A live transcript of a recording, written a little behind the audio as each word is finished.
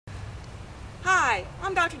Hi,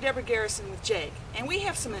 I'm Dr. Deborah Garrison with Jake, and we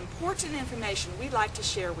have some important information we'd like to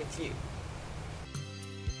share with you.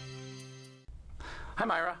 Hi,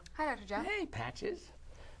 Myra. Hi, Dr. Jeff. Hey, Patches.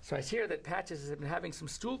 So I hear that Patches has been having some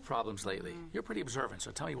stool problems lately. You're pretty observant,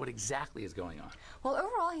 so tell me what exactly is going on. Well,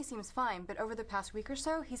 overall he seems fine, but over the past week or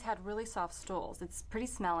so, he's had really soft stools. It's pretty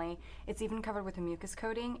smelly. It's even covered with a mucus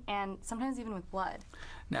coating, and sometimes even with blood.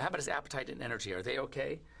 Now, how about his appetite and energy? Are they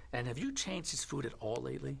okay? And have you changed his food at all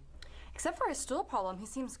lately? Except for his stool problem, he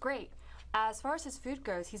seems great. As far as his food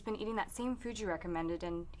goes, he's been eating that same food you recommended,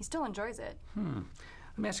 and he still enjoys it. Let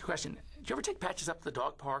me ask you a question. Do you ever take Patches up to the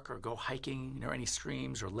dog park or go hiking near any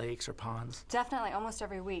streams or lakes or ponds? Definitely, almost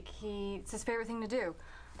every week. It's his favorite thing to do.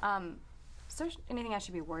 Is there anything I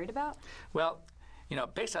should be worried about? Well,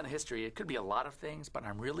 based on the history, it could be a lot of things, but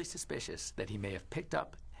I'm really suspicious that he may have picked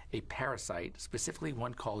up a parasite, specifically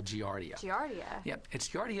one called Giardia. Giardia? Yeah,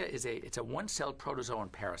 Giardia is a one-celled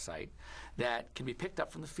protozoan parasite that can be picked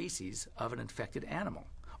up from the feces of an infected animal,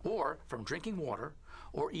 or from drinking water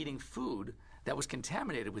or eating food that was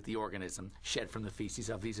contaminated with the organism shed from the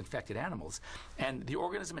feces of these infected animals. And the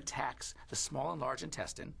organism attacks the small and large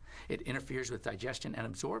intestine. It interferes with digestion and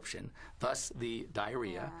absorption, thus the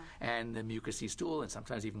diarrhea and the mucousy stool, and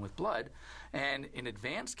sometimes even with blood. And in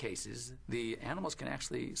advanced cases, the animals can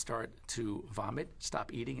actually start to vomit,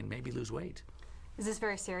 stop eating, and maybe lose weight. Is this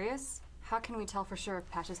very serious? How can we tell for sure if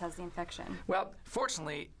Patches has the infection? Well,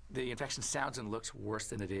 fortunately, the infection sounds and looks worse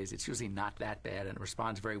than it is. It's usually not that bad, and it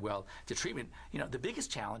responds very well to treatment. The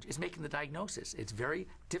biggest challenge is making the diagnosis. It's very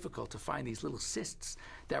difficult to find these little cysts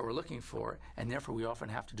that we're looking for, and therefore we often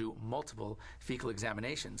have to do multiple fecal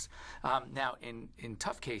examinations. Now, in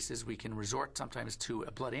tough cases, we can resort sometimes to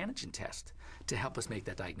a blood antigen test to help us make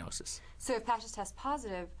that diagnosis. So if Patches tests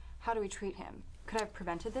positive, how do we treat him? Could I have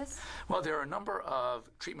prevented this? Well, there are a number of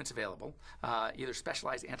treatments available, either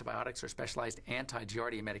specialized antibiotics or specialized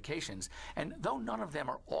anti-Giardia medications. And though none of them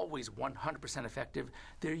are always 100% effective,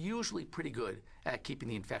 they're usually pretty good at keeping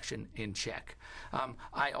the infection in check.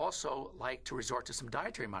 I also like to resort to some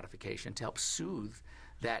dietary modification to help soothe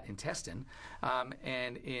that intestine.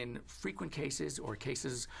 And in frequent cases or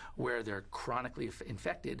cases where they're chronically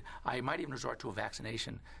infected, I might even resort to a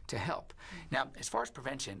vaccination to help. Now, as far as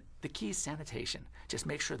prevention, the key is sanitation. Just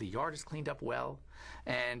make sure the yard is cleaned up well,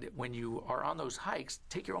 and when you are on those hikes,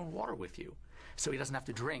 take your own water with you so he doesn't have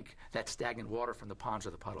to drink that stagnant water from the ponds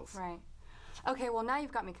or the puddles. Right. Okay, well now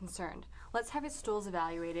you've got me concerned. Let's have his stools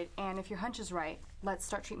evaluated, and if your hunch is right, let's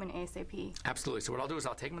start treatment ASAP. Absolutely. So what I'll do is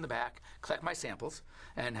I'll take him in the back, collect my samples,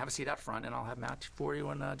 and have a seat out front, and I'll have them out for you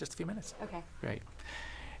in just a few minutes. Okay. Great.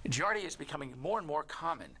 Giardia is becoming more and more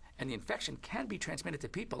common, and the infection can be transmitted to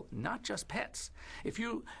people, not just pets. If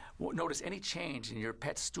you notice any change in your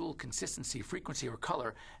pet's stool consistency, frequency, or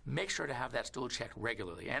color, make sure to have that stool checked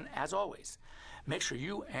regularly. And as always, make sure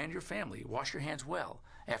you and your family wash your hands well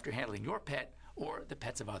after handling your pet or the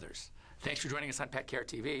pets of others. Thanks for joining us on Pet Care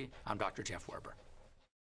TV. I'm Dr. Jeff Werber.